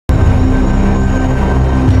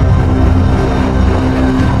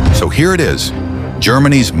here it is,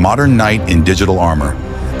 Germany's modern knight in digital armor,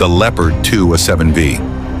 the Leopard 2A7V.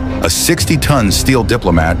 A 60-ton steel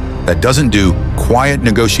diplomat that doesn't do quiet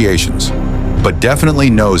negotiations, but definitely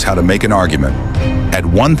knows how to make an argument at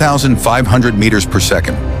 1,500 meters per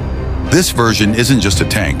second. This version isn't just a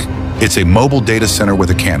tank, it's a mobile data center with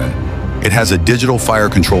a cannon. It has a digital fire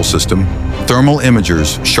control system, thermal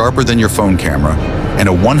imagers sharper than your phone camera, and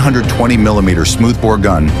a 120mm smoothbore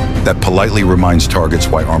gun that politely reminds targets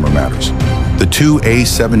why armor matters. The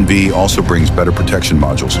 2A7V also brings better protection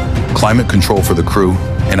modules, climate control for the crew,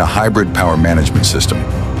 and a hybrid power management system.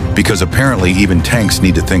 Because apparently even tanks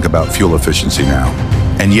need to think about fuel efficiency now.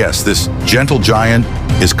 And yes, this gentle giant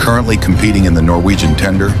is currently competing in the Norwegian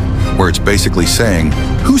tender, where it's basically saying,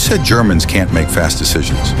 who said Germans can't make fast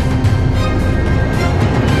decisions?